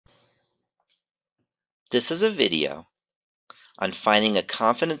This is a video on finding a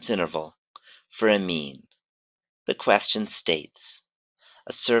confidence interval for a mean. The question states,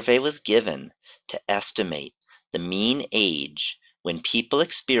 a survey was given to estimate the mean age when people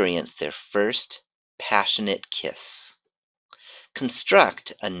experience their first passionate kiss.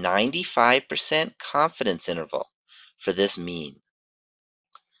 Construct a 95% confidence interval for this mean.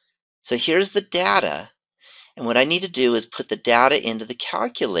 So here's the data, and what I need to do is put the data into the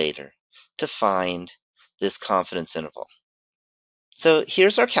calculator to find this confidence interval. So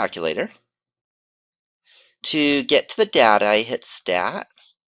here's our calculator. To get to the data, I hit Stat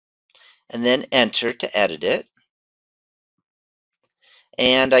and then Enter to edit it.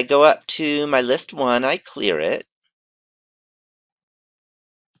 And I go up to my list 1, I clear it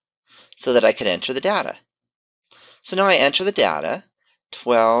so that I could enter the data. So now I enter the data,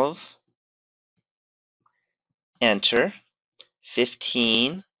 12, enter,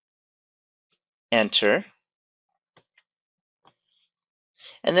 15, enter,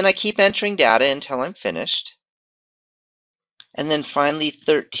 and then I keep entering data until I'm finished. And then finally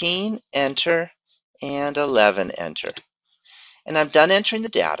 13, enter, and 11, enter. And I'm done entering the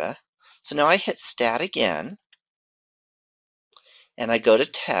data. So now I hit Stat again, and I go to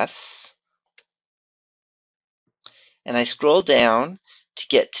Tests, and I scroll down to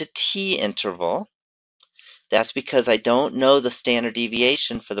get to t-interval. That's because I don't know the standard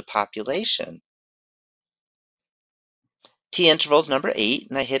deviation for the population. T-interval is number 8,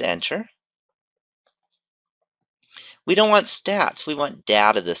 and I hit Enter. We don't want stats, we want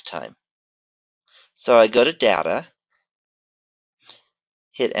data this time. So I go to Data,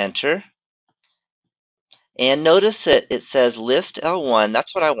 hit Enter, and notice that it says List L1.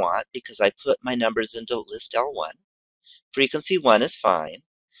 That's what I want because I put my numbers into List L1. Frequency 1 is fine.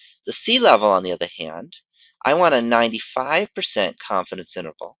 The sea level, on the other hand, I want a 95% confidence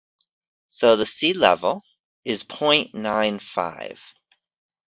interval. So the sea level is 0.95.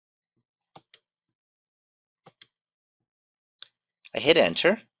 I hit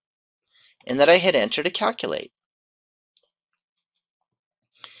Enter, and then I hit Enter to calculate.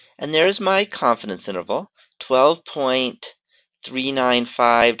 And there's my confidence interval,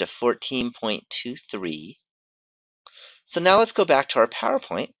 12.395 to 14.23. So now let's go back to our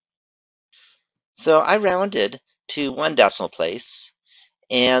PowerPoint. So I rounded to 1 decimal place,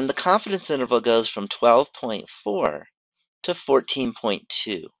 and the confidence interval goes from 12.4 to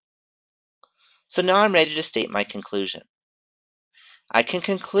 14.2. So now I'm ready to state my conclusion. I can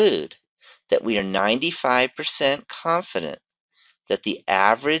conclude that we are 95% confident that the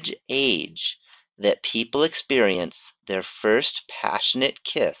average age that people experience their first passionate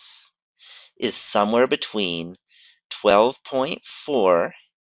kiss is somewhere between 12.4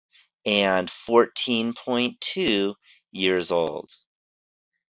 and 14.2 years old.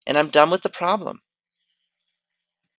 And I'm done with the problem.